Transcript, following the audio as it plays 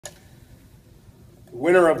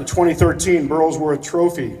Winner of the 2013 Burlsworth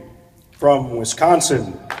Trophy from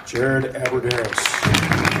Wisconsin, Jared Abbrederis.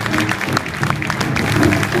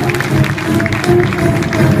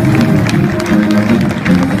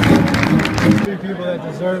 Three people that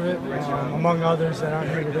deserve it, among others that aren't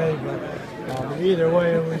here today, but either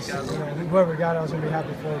way, it was whoever got it, I was going to be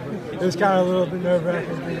happy for. But it was kind of a little bit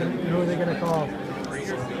nerve-wracking. Who are they going to call?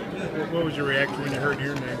 What was your reaction when you heard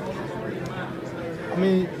your name? I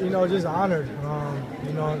mean, just honored.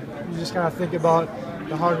 You just kind of think about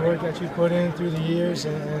the hard work that you put in through the years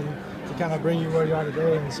and to kind of bring you where you are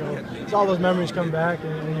today. And so all those memories come back,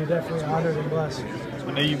 and you're definitely honored and blessed.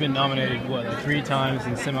 I know you've been nominated, like 3 times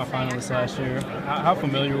and semifinalists last year. How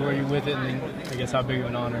familiar were you with it, and I guess how big of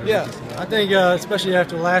an honor? Yeah, I think especially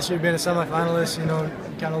after last year being a semifinalist, you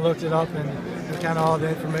kind of looked it up and kind of all the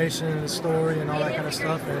information and the story and all that kind of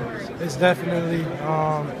stuff. And it's definitely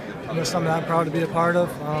something that I'm proud to be a part of.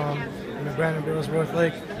 Brandon Burlsworth,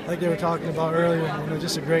 like they were talking about earlier,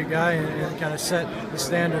 just a great guy and kind of set the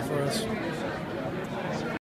standard for us.